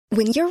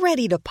When you're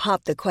ready to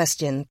pop the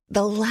question,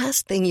 the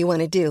last thing you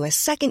want to do is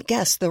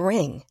second-guess the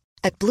ring.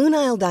 At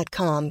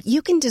BlueNile.com,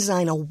 you can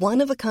design a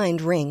one-of-a-kind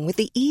ring with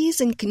the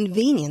ease and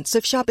convenience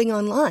of shopping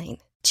online.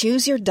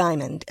 Choose your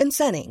diamond and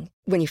setting.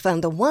 When you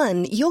find the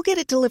one, you'll get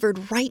it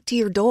delivered right to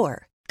your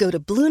door. Go to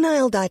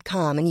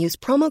BlueNile.com and use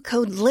promo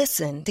code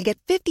LISTEN to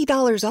get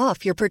 $50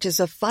 off your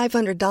purchase of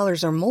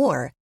 $500 or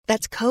more.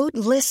 That's code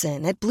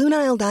LISTEN at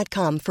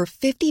BlueNile.com for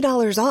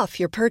 $50 off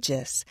your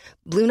purchase.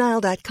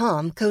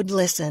 BlueNile.com, code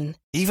LISTEN.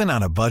 Even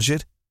on a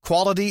budget,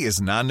 quality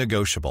is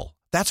non-negotiable.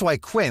 That's why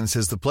Quince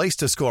is the place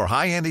to score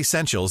high-end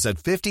essentials at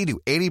 50 to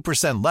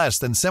 80% less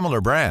than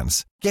similar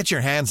brands. Get your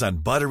hands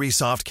on buttery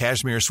soft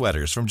cashmere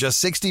sweaters from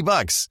just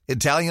 $60,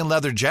 Italian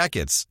leather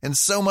jackets, and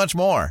so much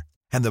more.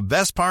 And the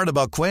best part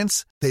about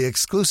Quince, they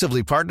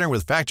exclusively partner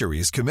with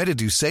factories committed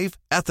to safe,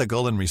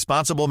 ethical, and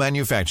responsible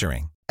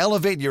manufacturing.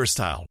 Elevate your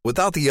style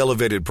without the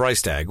elevated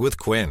price tag with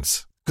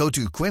Quince. Go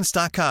to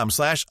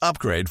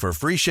quince.com/upgrade for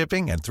free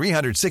shipping and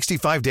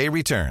 365-day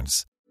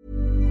returns.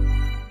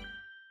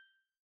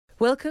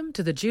 Welcome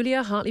to the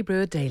Julia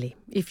Hartley-Brewer Daily.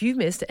 If you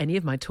missed any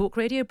of my Talk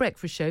Radio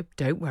breakfast show,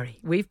 don't worry.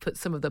 We've put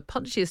some of the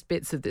punchiest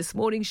bits of this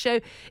morning's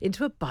show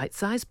into a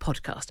bite-sized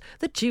podcast,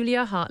 the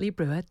Julia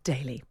Hartley-Brewer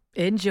Daily.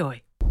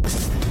 Enjoy.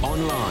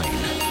 Online,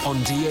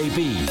 on DAB,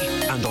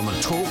 and on the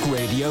Talk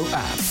Radio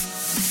app.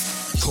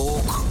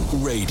 Talk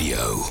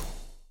Radio.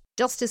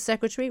 Justice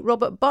Secretary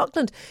Robert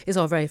Buckland is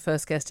our very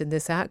first guest in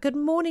this hour. Good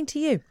morning to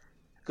you.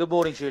 Good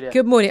morning, Julia.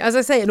 Good morning. As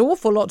I say, an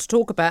awful lot to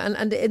talk about,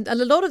 and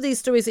a lot of these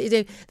stories,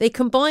 they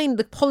combine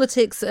the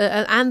politics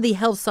and the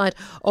health side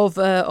of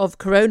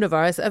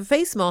coronavirus.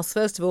 Face masks,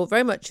 first of all,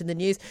 very much in the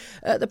news.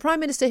 The Prime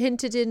Minister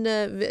hinted in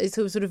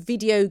sort of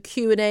video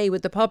Q&A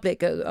with the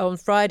public on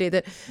Friday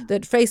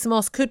that face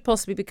masks could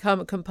possibly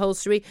become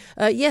compulsory.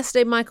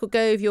 Yesterday, Michael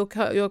Gove, your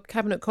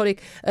cabinet colleague,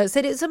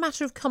 said it's a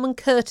matter of common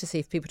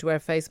courtesy for people to wear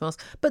a face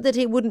mask, but that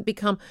it wouldn't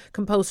become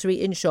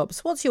compulsory in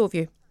shops. What's your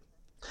view?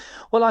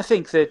 Well, I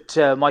think that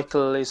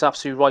Michael is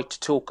absolutely right to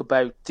talk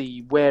about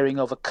the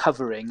wearing of a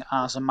covering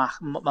as a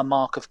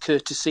mark of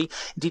courtesy.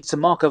 Indeed, it's a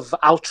mark of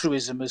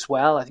altruism as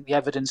well. I think the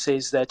evidence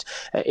is that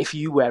if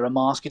you wear a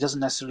mask, it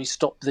doesn't necessarily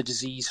stop the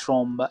disease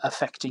from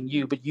affecting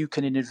you, but you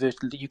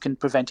can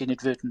prevent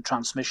inadvertent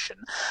transmission.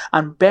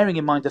 And bearing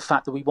in mind the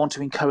fact that we want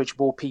to encourage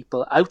more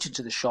people out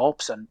into the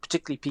shops, and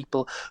particularly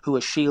people who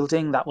are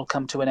shielding, that will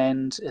come to an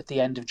end at the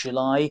end of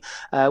July.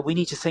 We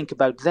need to think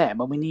about them,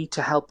 and we need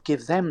to help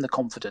give them the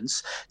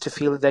confidence to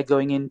feel that they're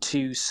going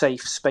into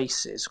safe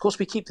spaces. Of course,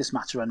 we keep this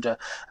matter under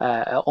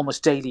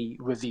almost daily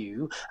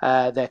review.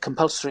 They're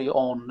compulsory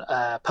on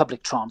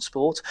public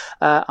transport,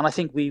 and I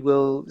think we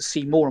will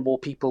see more and more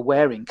people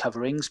wearing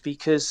coverings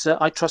because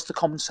I trust the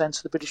common sense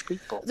of the British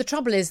people. The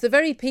trouble is, the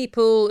very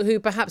people who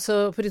perhaps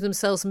are putting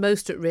themselves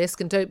most at risk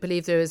and don't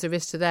believe there is a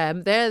risk to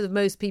them, they're the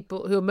most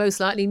people who are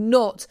most likely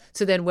not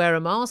to then wear a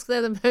mask.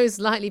 They're the most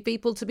likely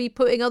people to be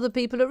putting other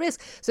people at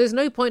risk. So there's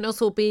no point us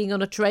all being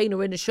on a train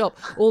or in a shop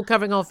all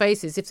covering our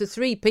faces if the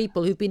three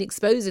people who've been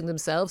exposing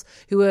themselves,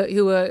 who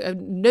are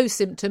no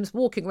symptoms,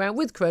 walking around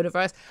with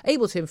coronavirus,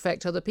 able to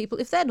infect other people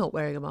if they're not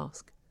wearing a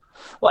mask.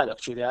 Well, look,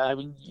 Julia, I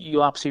mean,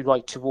 you're absolutely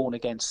right to warn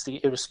against the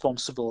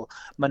irresponsible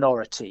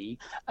minority.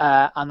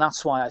 And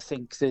that's why I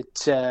think that,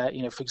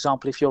 for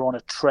example, if you're on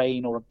a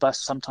train or a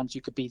bus, sometimes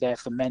you could be there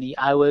for many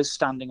hours,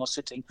 standing or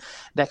sitting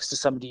next to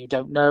somebody you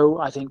don't know.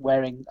 I think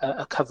wearing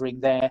a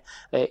covering there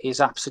is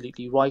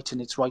absolutely right,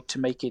 and it's right to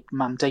make it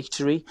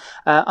mandatory.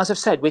 As I've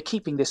said, we're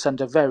keeping this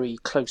under very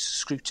close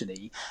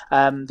scrutiny.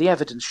 The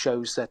evidence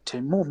shows that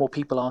more and more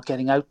people are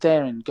getting out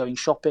there and going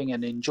shopping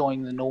and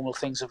enjoying the normal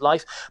things of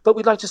life, but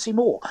we'd like to see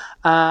more.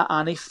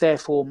 And if,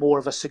 therefore, more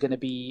of us are going to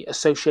be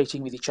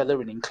associating with each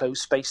other in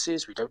enclosed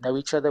spaces, we don't know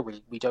each other,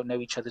 we don't know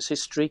each other's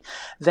history,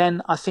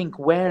 then I think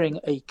wearing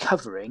a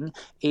covering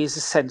is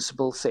a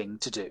sensible thing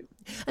to do.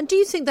 And do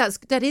you think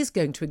that is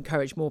going to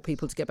encourage more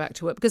people to get back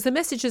to work? Because the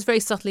message has very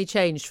subtly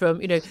changed from,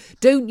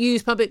 don't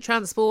use public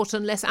transport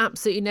unless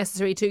absolutely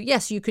necessary to,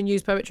 yes, you can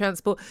use public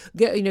transport,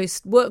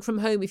 work from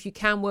home if you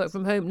can work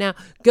from home. Now,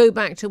 go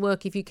back to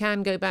work if you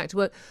can go back to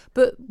work.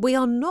 But we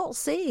are not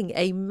seeing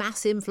a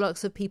mass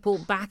influx of people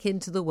back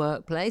into the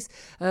workplace.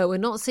 We're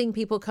not seeing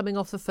people coming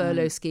off the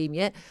furlough scheme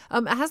yet.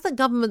 Has the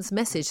government's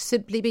message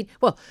simply been,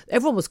 well,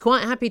 everyone was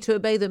quite happy to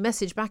obey the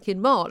message back in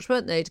March,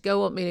 weren't they, to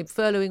go on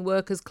furloughing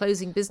workers,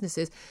 closing businesses.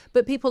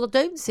 But people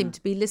don't seem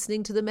to be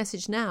listening to the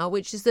message now,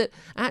 which is that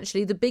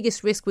actually the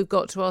biggest risk we've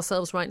got to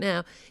ourselves right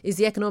now is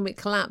the economic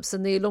collapse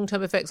and the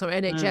long-term effects on our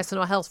NHS and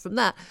our health from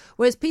that.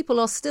 Whereas people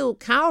are still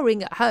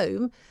cowering at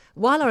home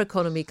while our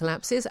economy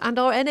collapses, and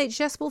our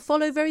NHS will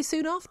follow very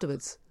soon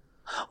afterwards.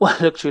 Well,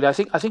 look, Julia, I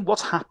think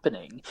what's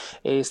happening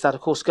is that,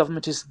 of course,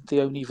 government isn't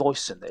the only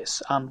voice in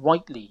this, and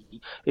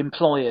rightly,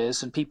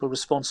 employers and people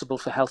responsible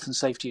for health and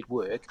safety at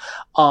work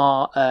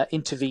are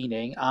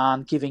intervening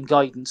and giving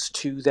guidance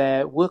to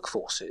their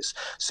workforces.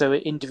 So,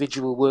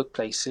 individual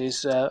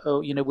workplaces,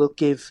 will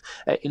give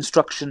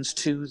instructions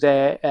to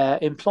their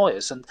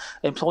employers and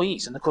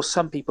employees, and of course,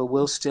 some people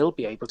will still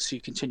be able to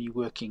continue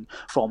working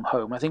from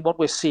home. I think what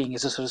we're seeing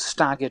is a sort of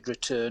staggered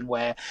return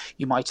where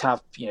you might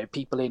have,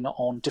 people in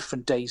on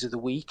different days of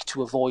the week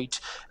to avoid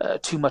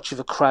too much of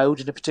a crowd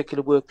in a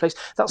particular workplace.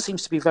 That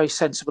seems to be a very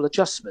sensible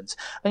adjustment.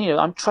 And,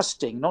 I'm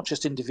trusting not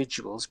just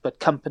individuals, but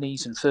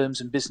companies and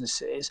firms and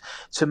businesses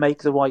to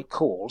make the right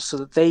calls so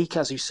that they,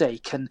 as you say,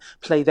 can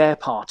play their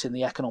part in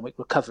the economic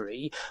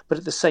recovery, but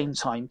at the same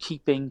time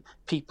keeping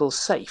people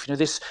safe.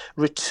 This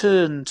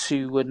return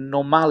to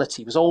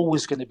normality was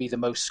always going to be the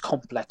most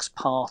complex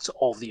part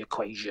of the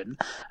equation.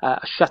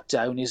 A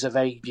shutdown is a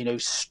very,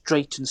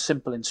 straight and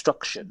simple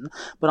instruction,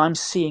 but I'm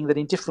seeing that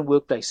in different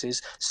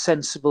workplaces,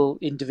 sensible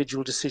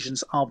individual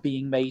decisions are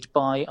being made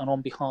by and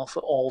on behalf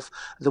of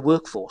the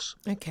workforce.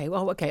 Okay.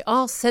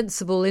 Are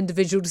sensible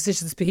individual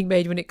decisions being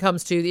made when it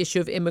comes to the issue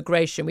of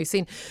immigration? We've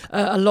seen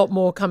a lot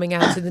more coming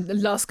out in the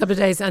last couple of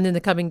days and in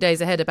the coming days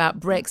ahead about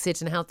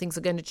Brexit and how things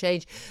are going to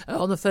change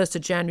on the 1st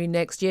of January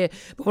next year.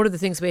 But one of the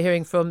things we're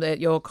hearing from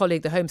your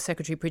colleague, the Home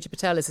Secretary, Priti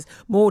Patel, is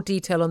more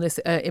detail on this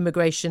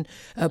immigration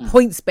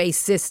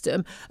points-based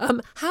system.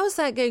 How's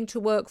that going to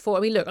work for?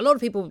 I mean, look, a lot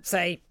of people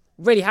say,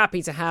 really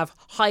happy to have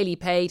highly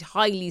paid,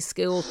 highly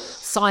skilled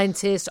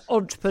scientists,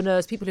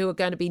 entrepreneurs, people who are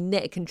going to be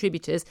net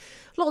contributors.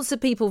 Lots of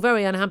people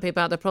very unhappy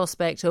about the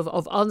prospect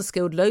of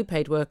unskilled,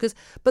 low-paid workers.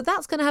 But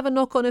that's going to have a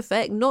knock-on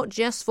effect, not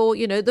just for,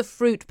 the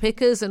fruit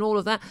pickers and all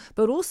of that,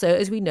 but also,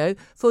 as we know,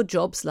 for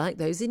jobs like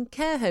those in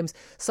care homes.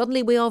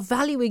 Suddenly we are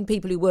valuing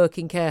people who work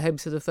in care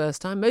homes for the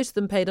first time, most of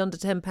them paid under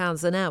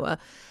 £10 an hour.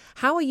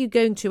 How are you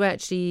going to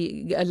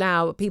actually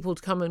allow people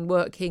to come and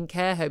work in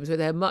care homes where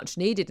they're much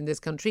needed in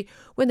this country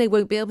when they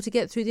won't be able to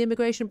get through the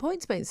immigration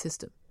points-based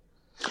system?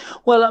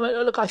 Well,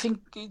 look, I think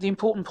the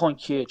important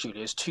point here,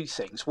 Julia, is two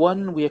things.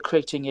 One, we are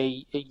creating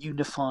a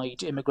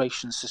unified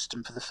immigration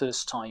system for the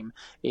first time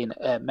in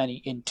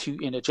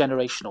a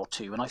generation or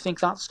two, and I think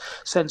that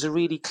sends a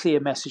really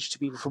clear message to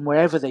people from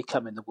wherever they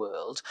come in the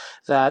world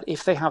that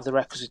if they have the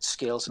requisite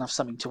skills and have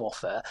something to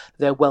offer,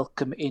 they're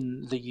welcome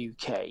in the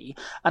UK.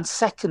 And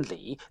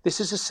secondly, this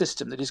is a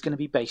system that is going to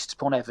be based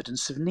upon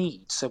evidence of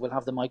need. So we'll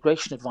have the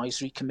Migration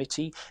Advisory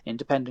Committee,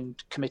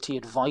 independent committee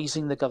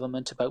advising the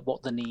government about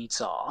what the needs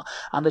are.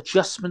 And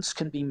adjustments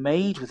can be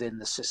made within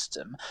the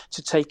system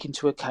to take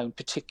into account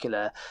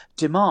particular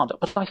demand.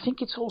 But I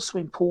think it's also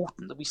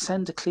important that we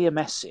send a clear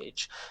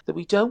message that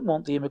we don't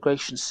want the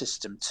immigration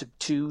system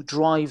to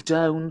drive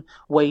down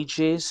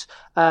wages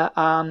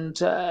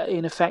and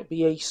in effect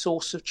be a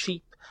source of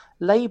cheap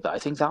Labour. I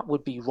think that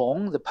would be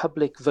wrong. The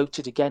public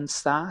voted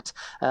against that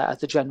at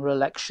the general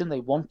election. They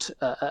want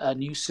a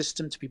new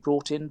system to be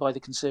brought in by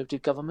the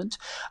Conservative government.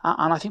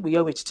 And I think we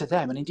owe it to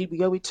them. And indeed,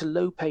 we owe it to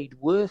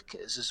low-paid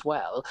workers as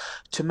well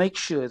to make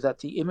sure that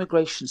the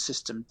immigration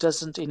system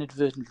doesn't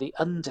inadvertently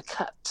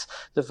undercut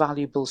the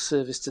valuable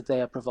service that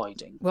they are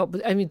providing. Well,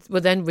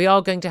 then we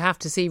are going to have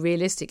to see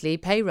realistically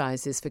pay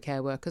rises for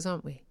care workers,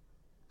 aren't we?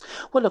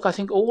 Well, look, I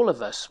think all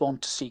of us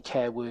want to see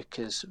care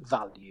workers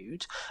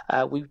valued.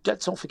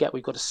 Let's not forget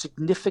we've got a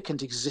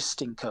significant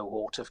existing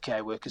cohort of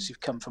care workers who've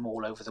come from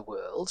all over the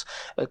world.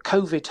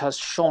 COVID has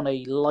shone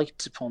a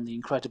light upon the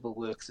incredible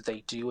work that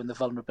they do and the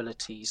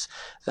vulnerabilities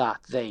that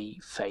they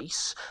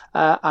face.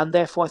 And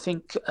therefore, I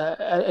think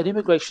an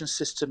immigration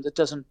system that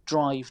doesn't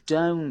drive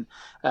down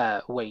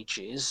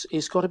wages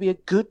is got to be a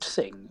good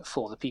thing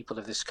for the people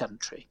of this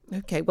country.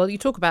 OK, well, you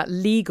talk about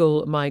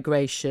legal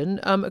migration.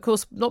 Of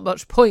course, not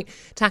much point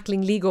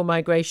tackling legal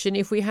migration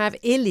if we have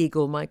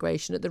illegal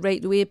migration at the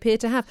rate that we appear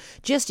to have.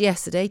 Just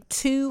yesterday,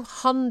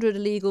 200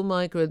 illegal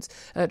migrants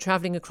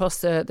travelling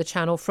across the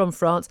Channel from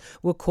France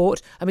were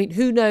caught. I mean,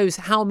 who knows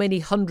how many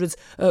hundreds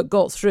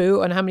got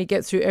through and how many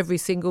get through every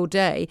single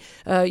day.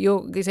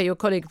 Your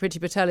colleague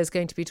Priti Patel is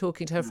going to be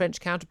talking to her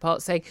French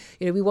counterpart saying,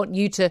 we want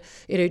you to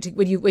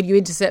when you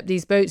intercept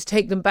these boats,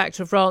 take them back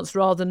to France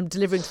rather than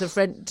delivering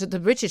to the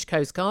British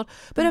Coast Guard.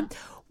 But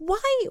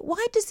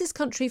Why does this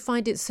country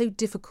find it so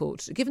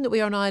difficult, given that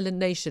we are an island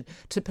nation,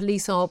 to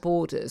police our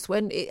borders?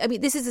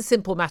 This is a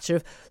simple matter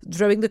of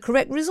throwing the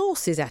correct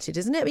resources at it,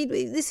 isn't it? I mean,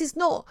 this is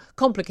not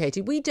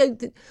complicated.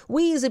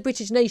 We as a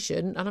British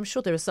nation, and I'm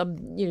sure there are some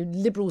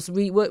liberals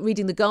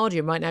reading The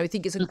Guardian right now who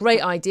think it's a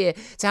great idea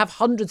to have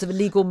hundreds of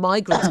illegal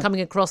migrants coming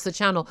across the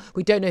Channel.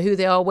 We don't know who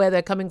they are, where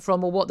they're coming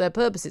from, or what their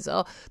purposes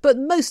are. But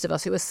most of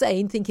us who are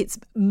sane think it's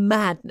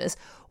madness.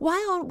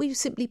 Why aren't we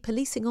simply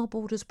policing our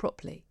borders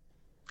properly?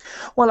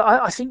 Well,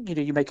 I think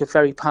you make a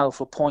very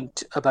powerful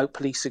point about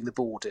policing the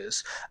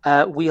borders.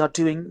 We are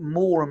doing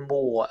more and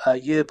more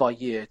year by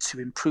year to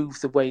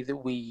improve the way that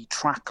we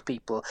track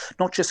people,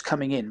 not just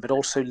coming in, but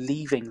also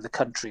leaving the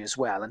country as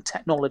well. And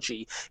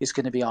technology is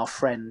going to be our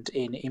friend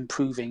in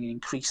improving and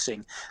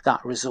increasing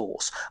that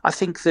resource. I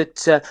think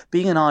that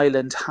being an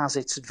island has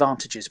its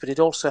advantages, but it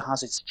also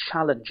has its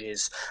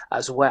challenges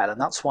as well. And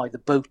that's why the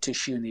boat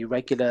issue and the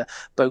irregular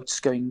boats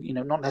going,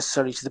 not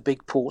necessarily to the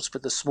big ports,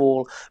 but the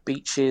small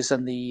beaches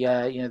and the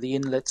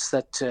inlets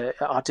that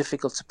are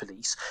difficult to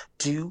police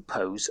do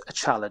pose a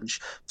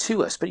challenge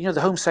to us. But,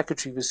 the Home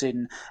Secretary was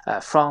in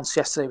France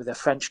yesterday with their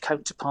French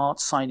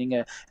counterparts, signing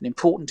an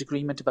important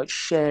agreement about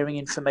sharing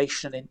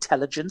information and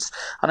intelligence.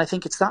 And I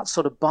think it's that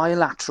sort of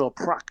bilateral,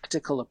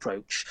 practical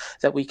approach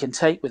that we can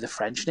take with the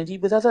French and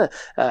indeed with other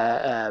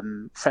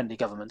friendly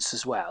governments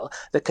as well,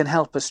 that can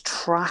help us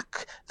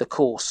track the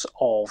course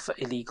of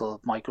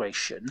illegal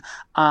migration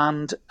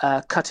and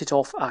cut it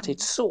off at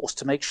its source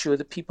to make sure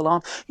that people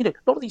aren't, a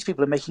lot of these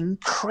people are making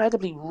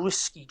incredibly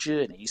risky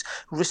journeys,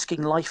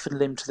 risking life and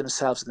limb to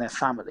themselves and their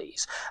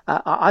families.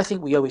 I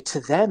think we owe it to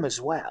them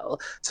as well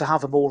to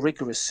have a more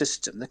rigorous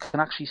system that can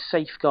actually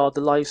safeguard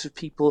the lives of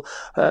people,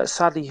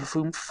 sadly, of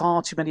whom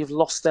far too many have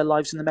lost their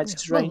lives in the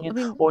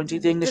Mediterranean or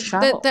indeed the English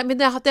Channel.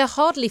 They're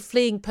hardly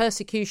fleeing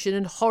persecution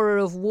and horror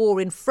of war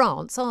in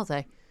France, are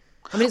they?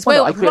 I mean, it's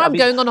I'm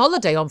going on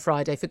holiday on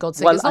Friday, for God's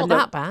sake. It's not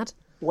that bad.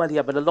 Well,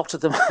 yeah, but a lot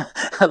of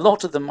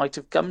them might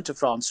have come to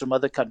France from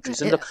other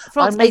countries. And look,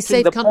 France is a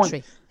safe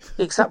country.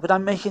 Exactly, but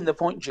I'm making the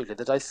point, Julia,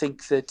 that I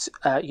think that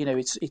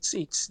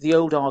it's the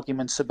old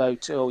arguments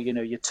about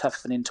you're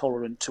tough and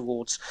intolerant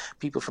towards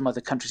people from other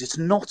countries. It's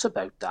not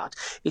about that.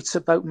 It's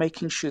about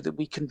making sure that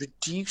we can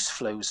reduce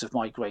flows of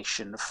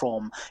migration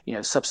from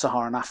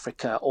sub-Saharan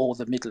Africa or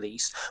the Middle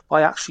East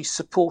by actually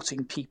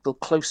supporting people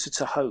closer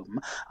to home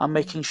and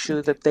making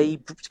sure that they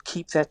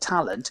keep their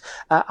talent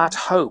at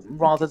home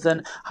rather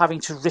than having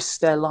to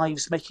risk their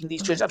lives making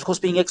these journeys, and of course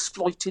being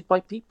exploited by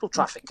people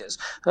traffickers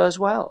as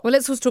well. Well,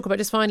 let's also talk about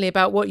just finally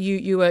about what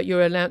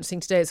you're announcing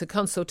today. It's a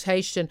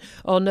consultation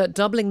on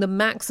doubling the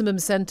maximum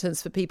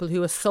sentence for people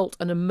who assault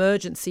an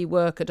emergency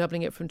worker,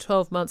 doubling it from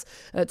 12 months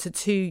to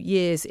 2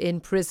 years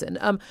in prison.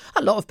 A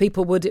lot of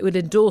people would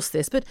endorse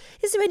this, but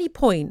is there any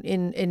point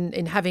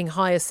in having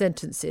higher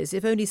sentences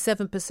if only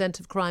 7%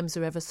 of crimes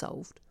are ever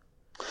solved?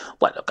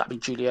 Well, look, I mean,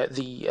 Julia,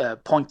 the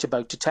point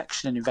about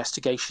detection and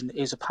investigation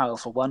is a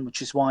powerful one,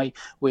 which is why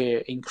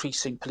we're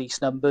increasing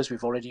police numbers.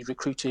 We've already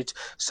recruited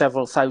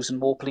several thousand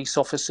more police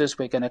officers.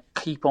 We're going to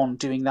keep on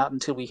doing that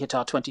until we hit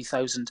our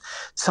 20,000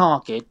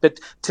 target.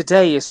 But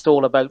today is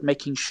all about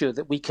making sure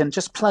that we can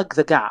just plug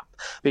the gap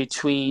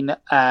between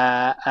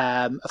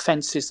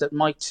offences that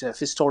might have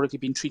historically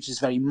been treated as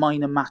very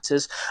minor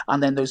matters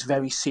and then those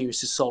very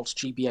serious assaults,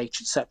 GBH,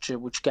 etc.,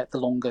 which get the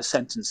longer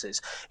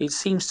sentences. It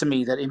seems to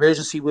me that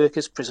emergency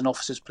workers, prison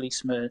officers,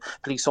 policemen,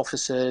 police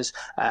officers,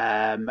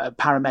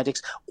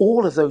 paramedics,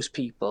 all of those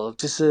people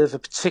deserve a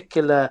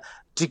particular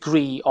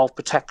degree of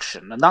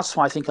protection. And that's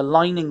why I think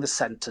aligning the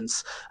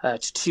sentence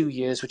to 2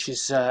 years, which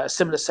is a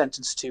similar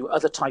sentence to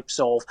other types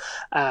of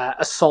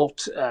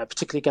assault,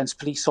 particularly against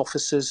police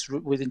officers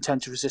with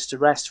intent to resist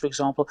arrest, for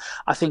example,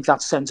 I think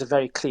that sends a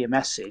very clear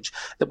message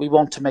that we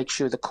want to make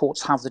sure the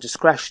courts have the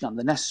discretion and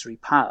the necessary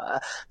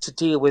power to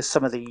deal with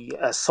some of the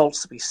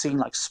assaults that we've seen,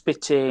 like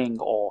spitting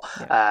or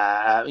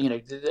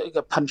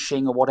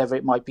punching or whatever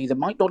it might be, that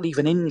might not leave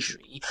an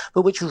injury,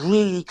 but which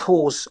really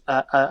cause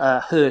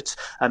hurt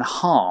and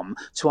harm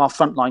to our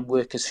frontline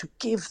workers who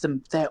give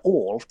them their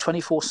all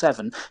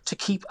 24/7 to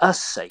keep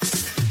us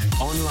safe.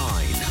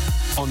 Online,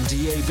 on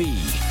DAB,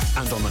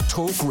 and on the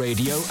Talk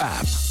Radio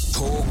app.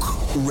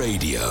 Talk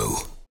Radio.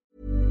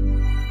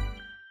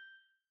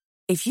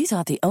 If you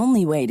thought the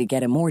only way to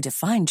get a more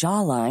defined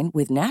jawline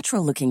with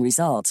natural-looking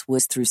results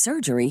was through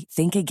surgery,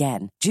 think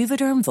again.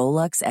 Juvederm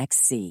Volux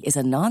XC is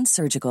a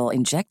non-surgical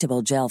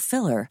injectable gel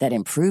filler that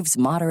improves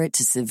moderate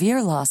to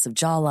severe loss of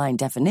jawline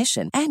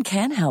definition and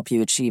can help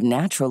you achieve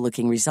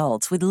natural-looking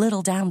results with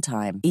little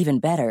downtime. Even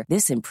better,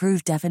 this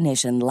improved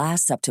definition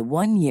lasts up to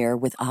 1 year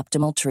with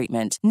optimal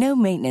treatment. No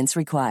maintenance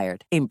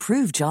required.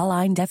 Improve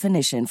jawline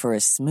definition for a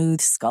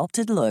smooth,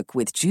 sculpted look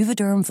with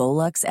Juvederm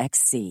Volux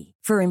XC.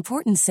 For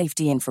important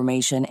safety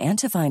information and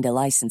to find a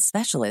licensed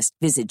specialist,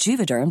 visit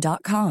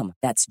Juvederm.com.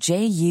 That's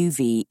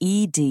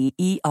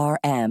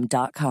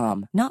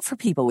JUVEDERM.com. Not for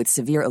people with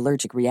severe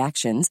allergic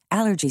reactions,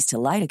 allergies to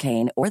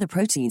lidocaine, or the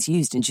proteins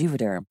used in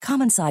Juvederm.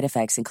 Common side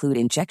effects include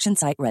injection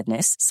site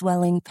redness,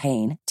 swelling,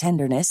 pain,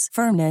 tenderness,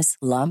 firmness,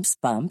 lumps,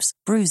 bumps,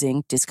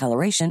 bruising,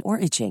 discoloration, or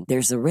itching.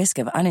 There's a risk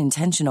of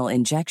unintentional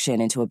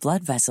injection into a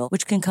blood vessel,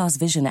 which can cause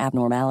vision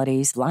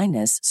abnormalities,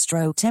 blindness,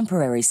 stroke,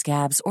 temporary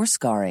scabs, or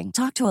scarring.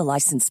 Talk to a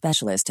licensed specialist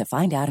to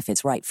find out if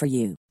it's right for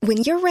you. When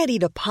you're ready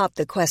to pop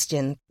the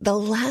question, the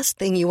last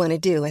thing you want to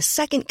do is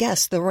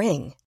second-guess the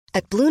ring.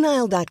 At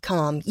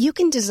BlueNile.com, you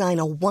can design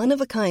a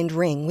one-of-a-kind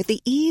ring with the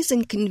ease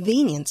and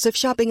convenience of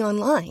shopping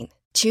online.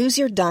 Choose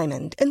your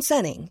diamond and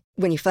setting.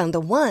 When you find the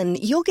one,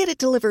 you'll get it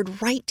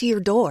delivered right to your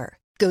door.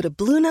 Go to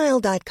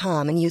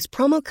BlueNile.com and use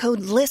promo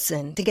code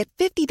LISTEN to get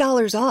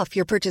 $50 off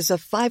your purchase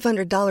of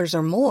 $500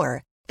 or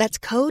more. That's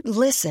code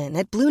LISTEN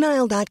at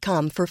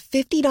BlueNile.com for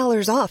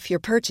 $50 off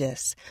your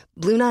purchase.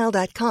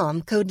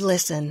 BlueNile.com, code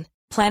LISTEN.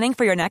 Planning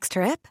for your next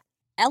trip?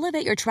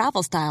 Elevate your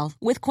travel style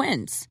with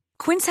Quince.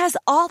 Quince has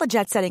all the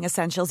jet-setting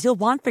essentials you'll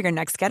want for your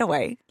next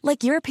getaway,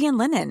 like European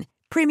linen,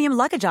 premium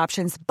luggage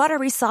options,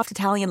 buttery soft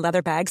Italian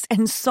leather bags,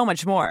 and so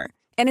much more.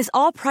 And is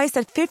all priced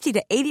at 50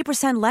 to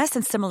 80% less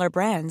than similar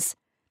brands.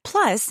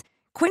 Plus,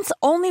 Quince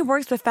only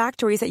works with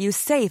factories that use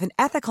safe and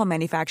ethical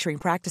manufacturing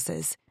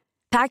practices.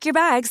 Pack your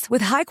bags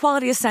with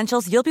high-quality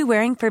essentials you'll be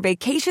wearing for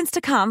vacations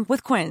to come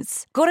with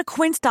Quince. Go to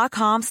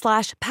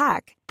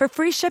quince.com/pack for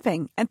free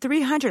shipping and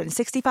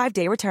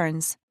 365-day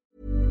returns.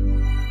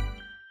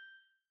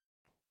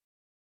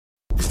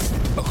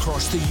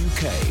 Across the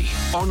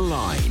UK,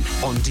 online,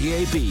 on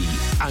DAB,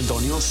 and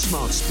on your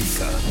smart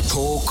speaker.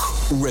 Talk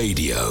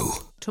Radio.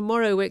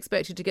 Tomorrow, we're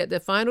expected to get the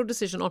final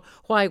decision on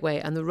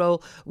Huawei and the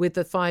role with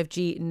the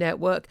 5G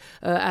network,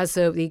 as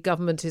the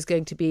government is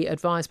going to be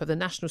advised by the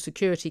National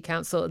Security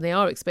Council, and they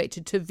are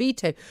expected to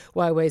veto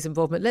Huawei's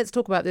involvement. Let's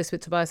talk about this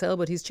with Tobias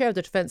Ellwood. He's chair of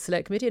the Defence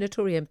Select Committee and a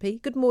Tory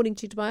MP. Good morning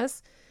to you,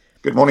 Tobias.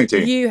 Good morning to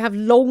you. You have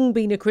long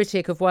been a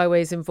critic of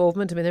Huawei's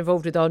involvement. I mean, they're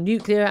involved with our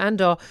nuclear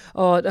and our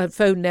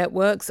phone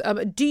networks.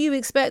 Do you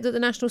expect that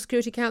the National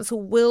Security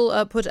Council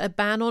will put a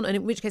ban on? And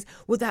in which case,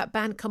 would that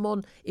ban come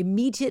on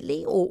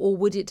immediately, or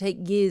would it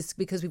take years?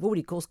 Because we've already,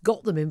 of course,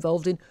 got them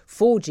involved in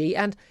 4G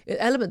and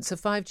elements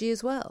of 5G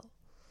as well.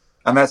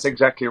 And that's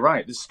exactly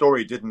right. This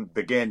story didn't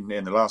begin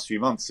in the last few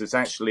months. It's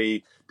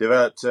actually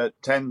developed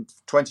 10,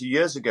 20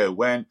 years ago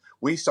when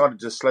we started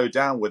to slow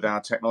down with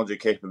our technology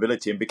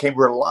capability and became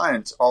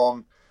reliant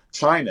on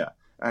China.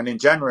 And in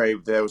January,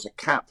 there was a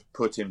cap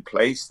put in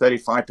place,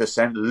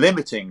 35%,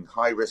 limiting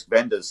high-risk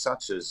vendors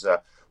such as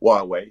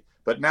Huawei.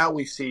 But now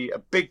we see a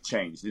big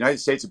change. The United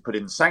States have put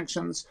in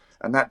sanctions,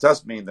 and that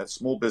does mean that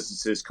small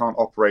businesses can't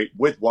operate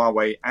with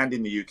Huawei and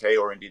in the UK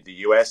or indeed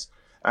the US.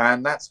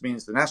 And that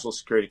means the National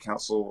Security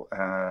Council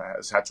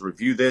has had to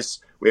review this.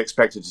 We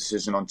expect a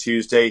decision on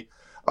Tuesday.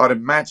 I'd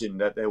imagine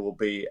that there will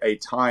be a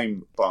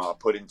time bar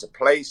put into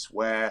place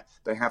where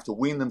they have to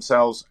wean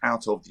themselves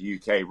out of the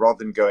UK rather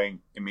than going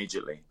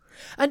immediately.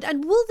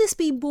 And will this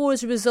be more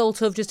as a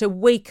result of just a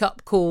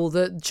wake-up call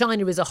that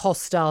China is a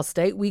hostile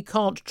state, we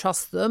can't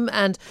trust them,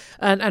 and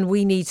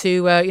we need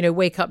to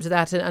wake up to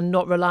that and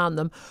not rely on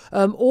them,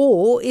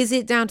 or is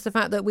it down to the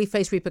fact that we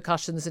face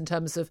repercussions in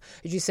terms of,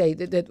 as you say,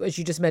 that as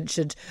you just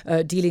mentioned,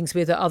 dealings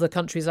with other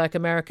countries like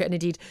America, and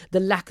indeed the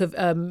lack of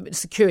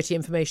security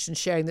information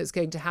sharing that's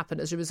going to happen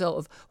as a result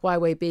of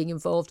Huawei being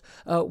involved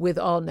with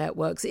our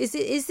networks? Is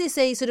this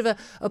a sort of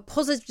a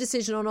positive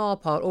decision on our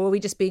part, or are we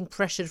just being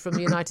pressured from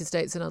the United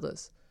States and others?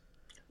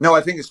 No,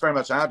 I think it's very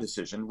much our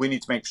decision. We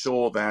need to make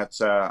sure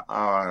that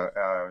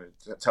our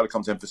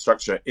telecoms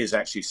infrastructure is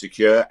actually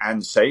secure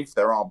and safe.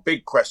 There are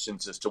big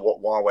questions as to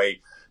what Huawei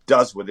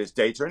does with its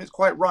data. And it's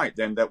quite right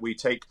then that we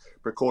take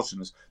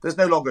precautions. There's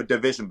no longer a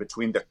division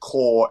between the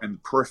core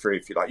and periphery,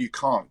 if you like. You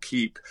can't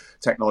keep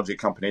technology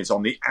companies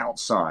on the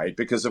outside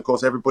because, of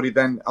course, everybody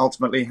then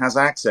ultimately has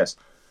access.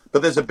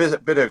 But there's a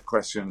bit of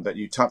question that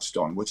you touched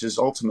on, which is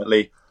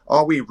ultimately,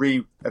 are we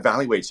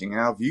re-evaluating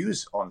our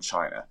views on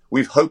China?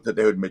 We've hoped that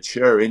they would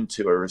mature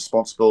into a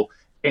responsible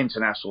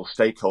international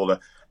stakeholder,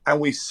 and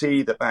we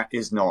see that that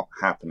is not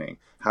happening.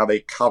 How they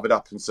covered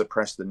up and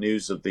suppressed the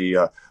news of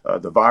the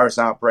virus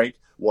outbreak,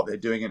 what they're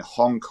doing in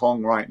Hong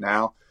Kong right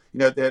now. You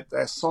know,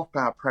 their soft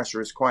power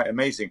pressure is quite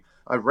amazing.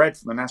 I've read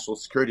from the National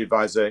Security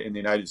Advisor in the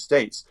United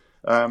States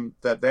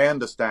that they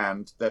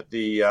understand that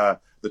the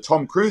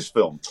Tom Cruise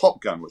film,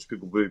 Top Gun, which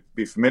people will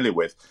be familiar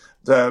with,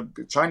 the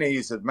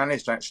Chinese have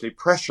managed to actually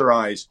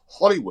pressurize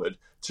Hollywood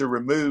to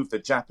remove the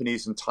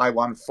Japanese and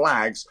Taiwan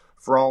flags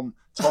from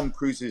Tom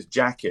Cruise's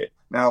jacket.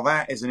 Now,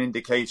 that is an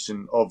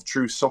indication of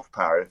true soft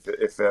power,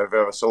 if I've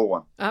ever saw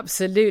one.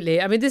 Absolutely.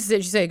 I mean, this is,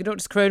 as you say, not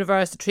just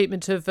coronavirus, the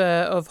treatment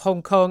of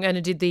Hong Kong and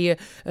indeed the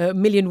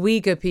million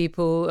Uyghur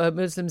people,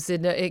 Muslims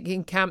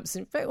in camps,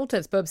 in fact, all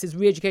intents and purposes,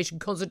 re-education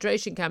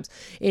concentration camps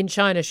in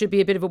China should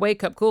be a bit of a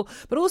wake-up call.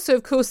 But also,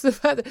 of course, the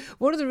fact that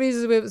one of the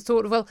reasons we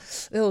thought, well,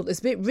 it's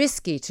a bit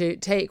risky to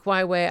take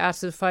Huawei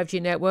out of the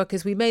 5G network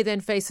is we may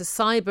then face a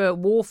cyber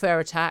warfare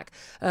attack,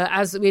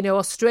 as we know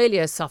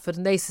Australia suffered,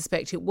 and they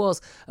suspect it was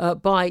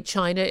by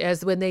China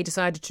as when they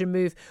decided to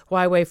remove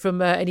Huawei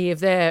from any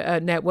of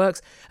their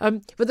networks.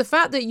 But the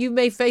fact that you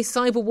may face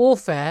cyber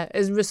warfare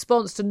in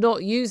response to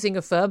not using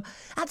a firm,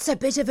 that's a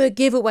bit of a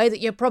giveaway that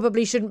you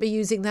probably shouldn't be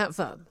using that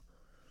firm.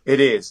 It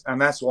is.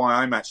 And that's why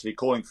I'm actually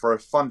calling for a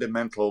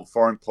fundamental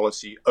foreign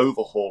policy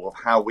overhaul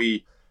of how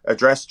we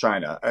address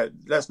China.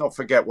 Let's not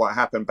forget what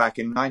happened back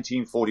in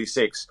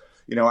 1946.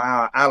 You know,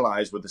 our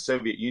allies with the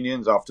Soviet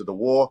Union after the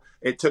war,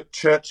 it took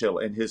Churchill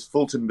in his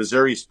Fulton,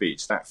 Missouri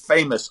speech, that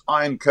famous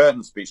Iron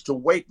Curtain speech, to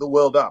wake the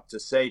world up, to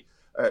say,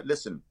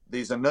 listen,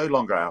 these are no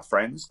longer our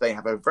friends. They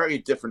have a very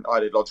different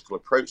ideological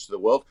approach to the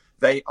world.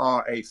 They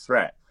are a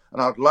threat.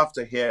 And I'd love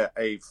to hear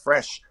a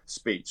fresh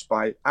speech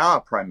by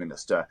our Prime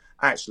Minister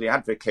actually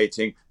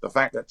advocating the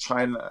fact that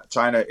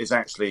China is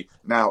actually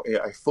now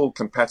a full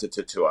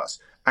competitor to us,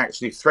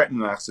 actually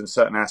threatening us in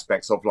certain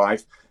aspects of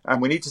life.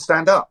 And we need to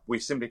stand up. We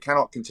simply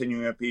cannot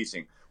continue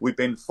appeasing. We've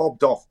been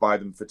fobbed off by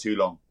them for too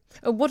long.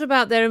 What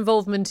about their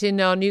involvement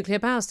in our nuclear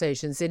power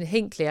stations in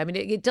Hinkley? I mean,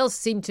 it does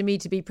seem to me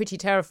to be pretty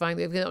terrifying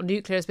that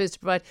nuclear is supposed to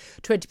provide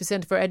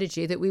 20% of our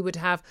energy, that we would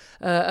have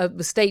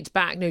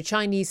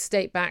Chinese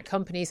state-backed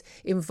companies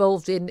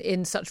involved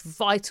in such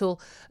vital,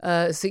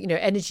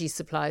 energy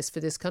supplies for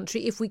this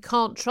country if we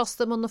can't trust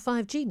them on the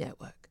 5G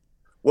network.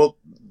 Well,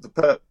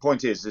 the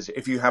point is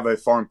if you have a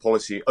foreign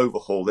policy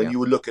overhaul, then you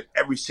would look at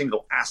every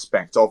single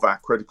aspect of our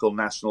critical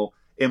national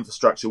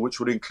infrastructure,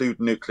 which would include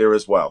nuclear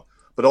as well.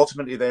 But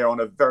ultimately, they are on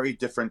a very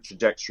different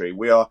trajectory.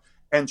 We are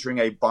entering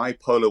a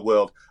bipolar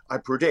world. I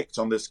predict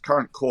on this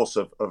current course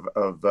of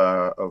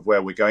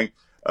where we're going,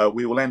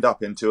 we will end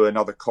up into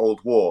another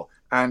Cold War.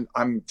 And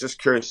I'm just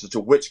curious as to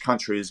which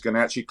country is going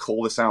to actually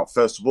call this out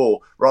first of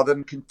all, rather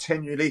than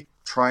continually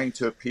trying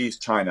to appease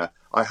China.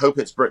 I hope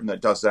it's Britain that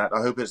does that.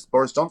 I hope it's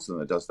Boris Johnson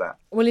that does that.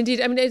 Well, indeed.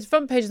 I mean, the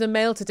front page of the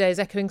Mail today is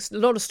echoing a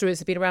lot of stories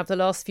that have been around for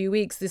the last few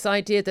weeks. This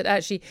idea that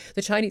actually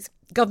the Chinese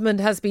government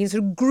has been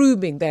sort of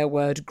grooming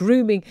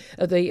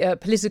the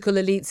political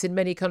elites in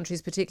many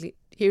countries, particularly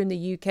here in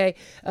the UK,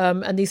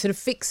 and these sort of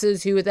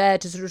fixers who are there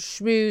to sort of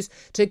schmooze,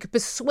 to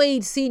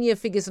persuade senior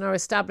figures in our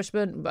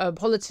establishment,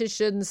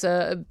 politicians,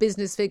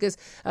 business figures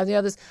and the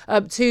others,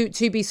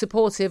 to be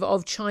supportive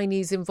of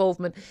Chinese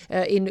involvement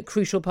in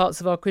crucial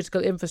parts of our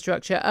critical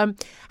infrastructure.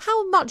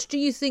 How much do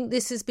you think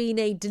this has been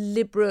a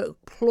deliberate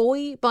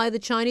ploy by the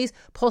Chinese,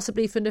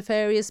 possibly for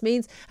nefarious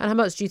means? And how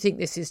much do you think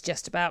this is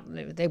just about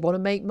they want to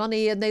make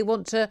money and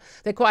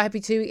they're quite happy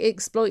to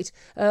exploit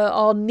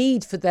our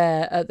need for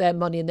their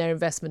money and their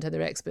investment and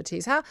their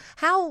expertise? How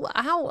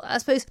I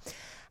suppose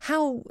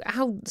how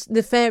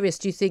nefarious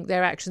do you think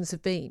their actions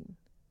have been?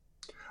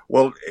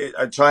 Well,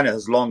 China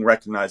has long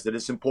recognized that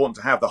it's important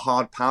to have the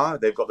hard power.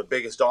 They've got the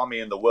biggest army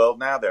in the world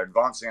now. They're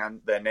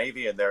advancing their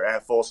navy and their air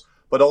force.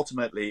 But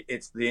ultimately,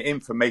 it's the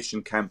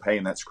information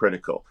campaign that's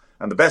critical.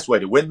 And the best way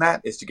to win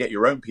that is to get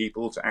your own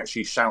people to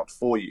actually shout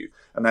for you.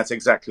 And that's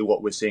exactly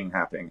what we're seeing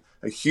happening.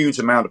 A huge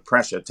amount of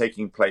pressure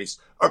taking place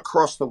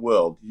across the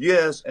world,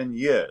 years and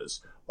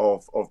years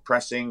of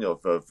pressing,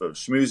 of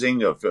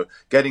schmoozing, of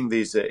getting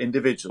these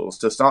individuals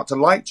to start to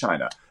like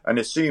China and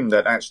assume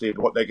that actually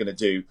what they're going to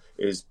do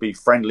is be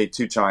friendly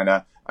to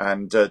China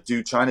and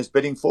do China's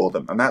bidding for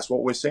them. And that's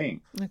what we're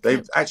seeing. Okay.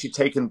 They've actually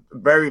taken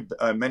very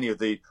many of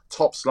the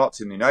top slots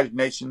in the United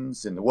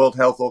Nations, in the World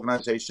Health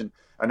Organization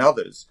and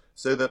others,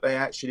 so that they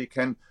actually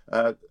can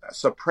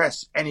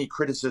suppress any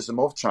criticism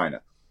of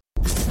China.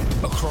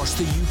 Across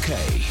the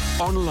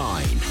UK,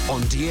 online, on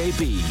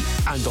DAB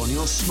and on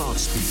your smart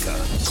speaker.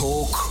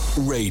 Talk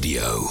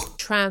Radio.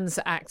 Trans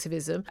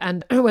activism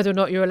and whether or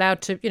not you're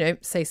allowed to,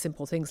 say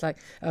simple things like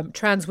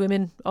trans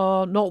women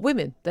are not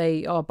women.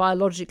 They are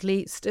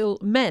biologically still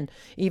men,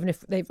 even if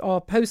they are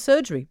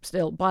post-surgery,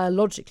 still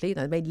biologically.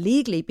 They may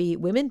legally be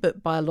women,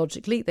 but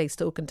biologically they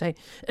still contain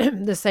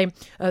have the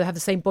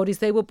same bodies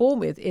they were born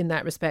with in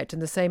that respect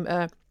and the same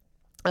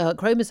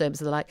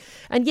chromosomes and the like.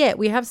 And yet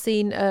we have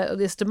seen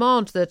this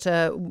demand that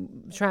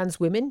trans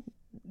women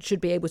should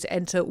be able to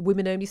enter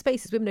women-only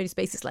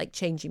spaces like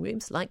changing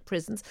rooms, like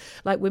prisons,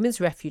 like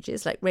women's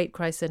refuges, like rape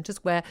crisis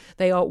centres, where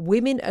they are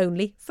women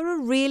only for a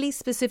really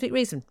specific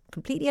reason,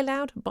 completely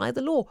allowed by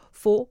the law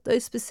for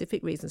those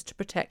specific reasons to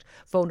protect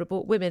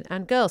vulnerable women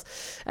and girls.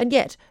 And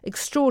yet,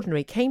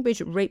 extraordinary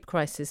Cambridge Rape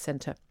Crisis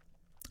Centre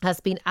has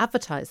been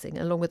advertising,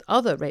 along with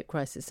other rape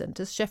crisis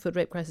centres, Sheffield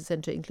Rape Crisis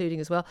Centre including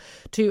as well,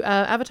 to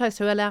advertise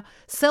to allow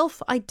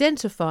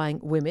self-identifying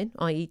women,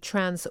 i.e.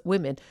 trans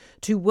women,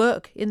 to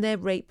work in their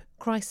rape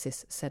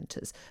crisis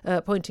centres,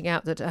 pointing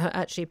out that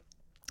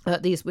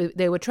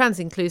they were trans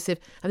inclusive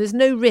and there's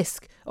no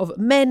risk of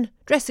men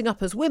dressing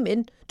up as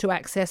women to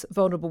access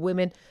vulnerable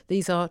women.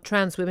 These are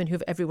trans women who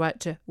have every right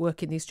to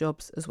work in these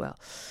jobs as well.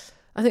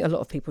 I think a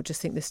lot of people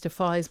just think this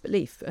defies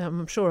belief.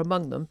 I'm sure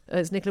among them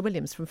is Nicola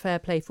Williams from Fair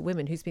Play for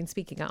Women, who's been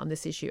speaking out on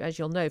this issue, as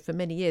you'll know, for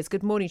many years.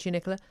 Good morning to you,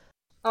 Nicola.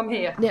 I'm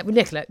here. Yeah,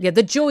 Nicola. Yeah,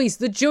 the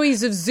joys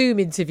of Zoom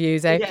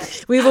interviews. Eh?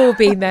 Yes. We've all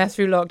been there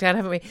through lockdown,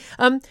 haven't we?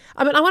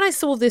 When I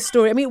saw this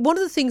story, one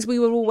of the things we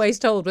were always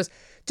told was,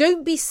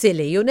 don't be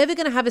silly. You're never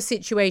going to have a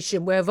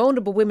situation where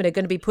vulnerable women are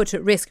going to be put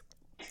at risk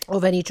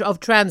of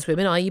trans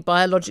women, i.e.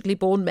 biologically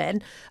born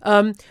men,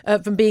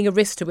 from being a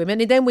risk to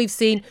women. And then we've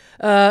seen,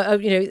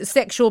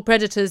 sexual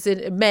predators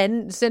in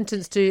men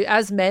sentenced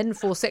as men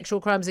for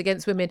sexual crimes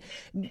against women,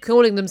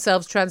 calling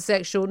themselves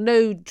transsexual,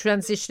 no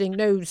transitioning,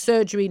 no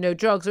surgery, no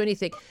drugs or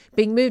anything,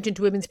 being moved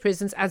into women's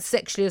prisons as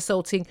sexually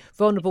assaulting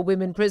vulnerable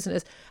women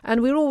prisoners.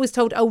 And we were always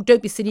told, oh,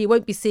 don't be silly, you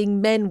won't be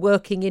seeing men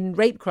working in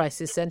rape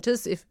crisis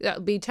centres. If that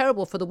would be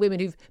terrible for the women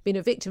who've been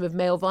a victim of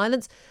male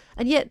violence.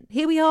 And yet,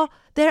 here we are,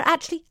 they're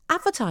actually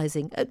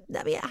advertising.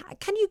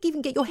 Can you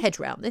even get your head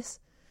around this?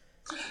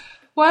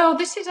 Well,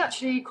 this is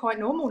actually quite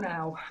normal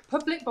now.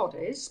 Public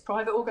bodies,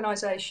 private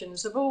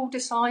organisations have all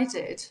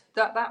decided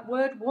that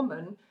word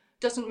woman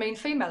doesn't mean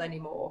female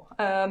anymore.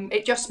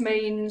 It just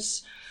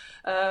means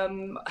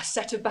a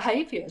set of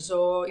behaviours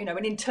or,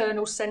 an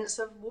internal sense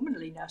of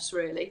womanliness,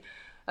 really.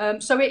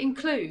 So it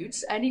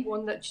includes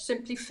anyone that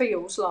simply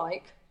feels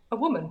like a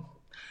woman.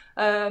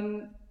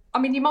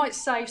 You might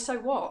say, so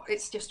what?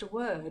 It's just a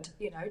word,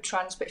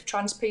 if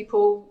trans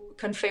people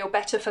can feel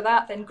better for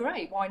that, then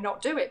great, why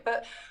not do it?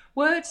 But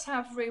words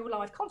have real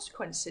life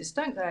consequences,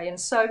 don't they? And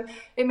so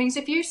it means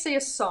if you see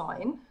a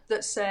sign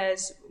that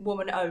says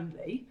woman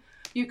only,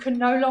 you can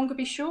no longer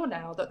be sure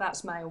now that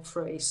that's male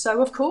free.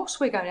 So of course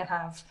we're going to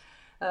have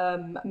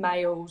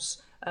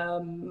males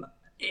on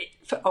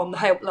the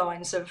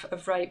helplines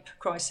of rape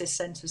crisis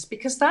centres,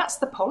 because that's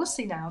the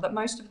policy now that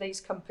most of these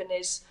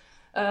companies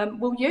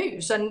will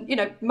use. And,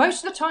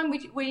 most of the time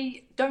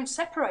we don't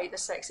separate the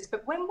sexes,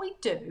 but when we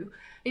do,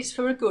 it's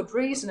for a good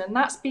reason. And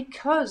that's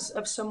because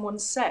of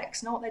someone's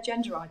sex, not their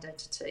gender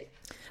identity.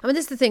 This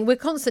is the thing. We're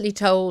constantly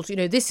told,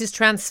 this is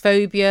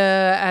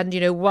transphobia and,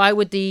 why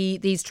would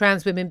these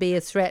trans women be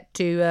a threat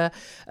to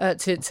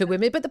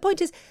women? But the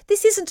point is,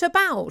 this isn't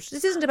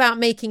about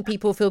making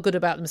people feel good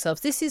about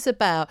themselves. This is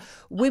about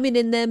women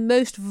in their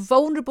most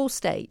vulnerable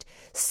state,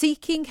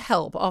 seeking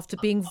help after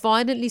being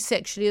violently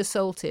sexually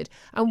assaulted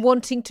and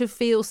wanting to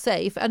feel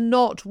safe and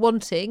not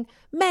wanting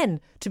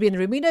men to be in the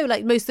room. We know,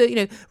 like most,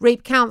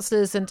 rape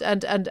counsellors and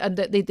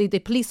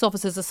the police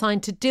officers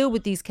assigned to deal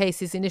with these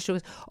cases initially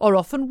are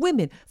often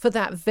women for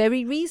that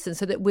very reason,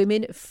 so that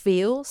women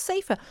feel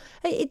safer.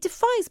 It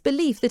defies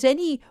belief that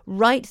any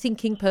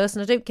right-thinking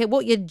person, I don't care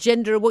what your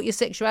gender or what your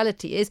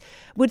sexuality is,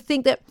 would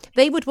think that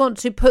they would want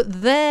to put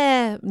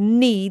their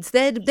needs,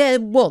 their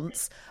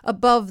wants,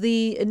 above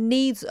the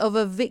needs of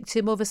a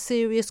victim of a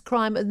serious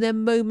crime and their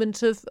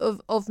moment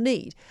of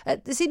need.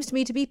 It seems to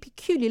me to be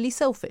peculiarly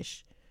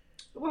selfish.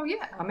 Well,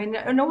 yeah,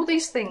 and all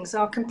these things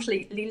are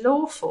completely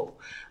lawful.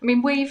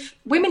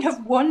 Women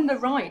have won the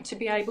right to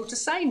be able to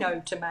say no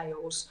to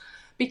males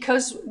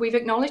because we've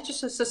acknowledged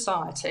as a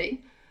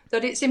society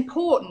that it's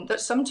important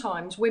that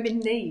sometimes women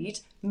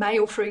need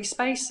male-free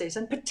spaces,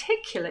 and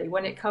particularly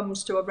when it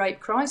comes to a rape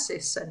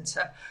crisis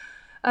centre.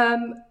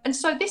 And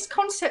so this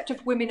concept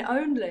of women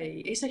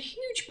only is a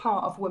huge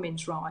part of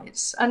women's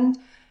rights. And,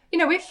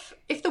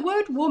 if the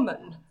word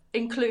woman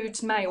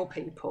includes male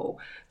people,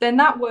 then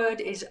that word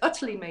is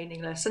utterly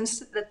meaningless. And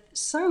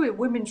so are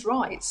women's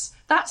rights.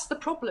 That's the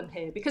problem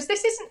here, because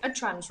this isn't a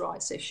trans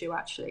rights issue,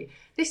 actually.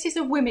 This is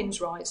a women's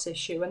rights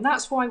issue, and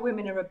that's why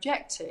women are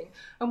objecting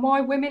and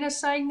why women are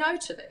saying no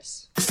to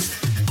this.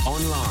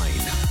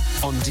 Online,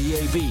 on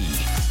DAB,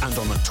 and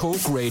on the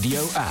Talk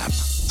Radio app.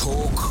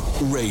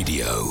 Talk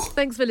Radio.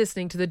 Thanks for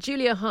listening to the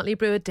Julia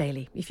Hartley-Brewer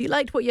Daily. If you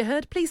liked what you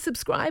heard, please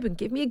subscribe and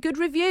give me a good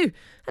review.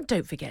 And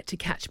don't forget to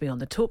catch me on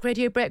the Talk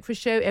Radio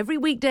Breakfast Show every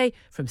weekday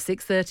from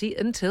 6:30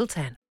 until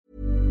 10.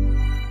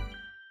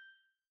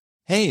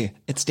 Hey,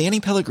 it's Danny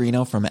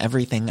Pellegrino from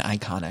Everything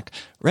Iconic.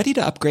 Ready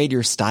to upgrade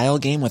your style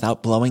game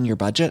without blowing your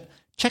budget?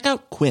 Check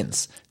out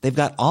Quince. They've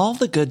got all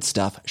the good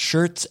stuff,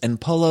 shirts and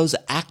polos,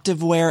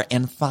 activewear,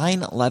 and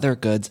fine leather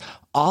goods,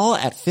 all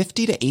at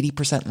 50 to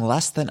 80%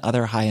 less than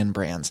other high-end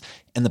brands.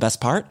 And the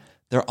best part?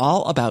 They're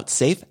all about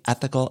safe,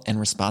 ethical, and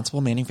responsible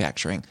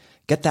manufacturing.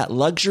 Get that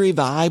luxury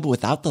vibe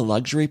without the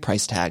luxury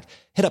price tag.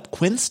 Hit up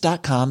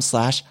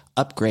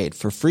quince.com/upgrade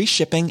for free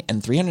shipping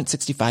and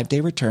 365-day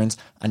returns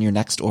on your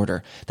next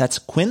order. That's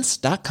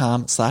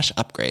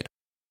quince.com/upgrade.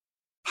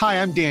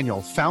 Hi, I'm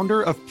Daniel,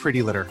 founder of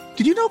Pretty Litter.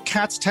 Did you know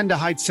cats tend to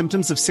hide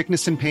symptoms of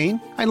sickness and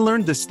pain? I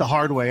learned this the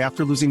hard way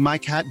after losing my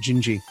cat,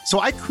 Gingy.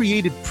 So I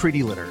created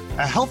Pretty Litter,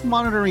 a health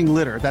monitoring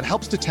litter that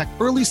helps detect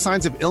early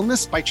signs of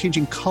illness by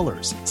changing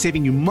colors,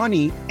 saving you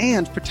money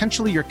and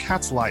potentially your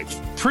cat's life.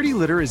 Pretty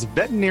Litter is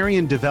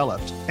veterinarian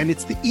developed, and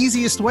it's the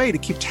easiest way to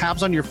keep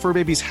tabs on your fur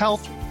baby's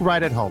health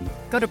right at home.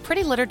 Go to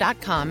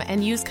prettylitter.com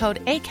and use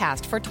code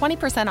ACAST for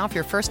 20% off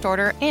your first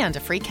order and a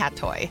free cat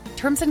toy.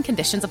 Terms and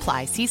conditions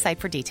apply. See site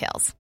for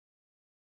details.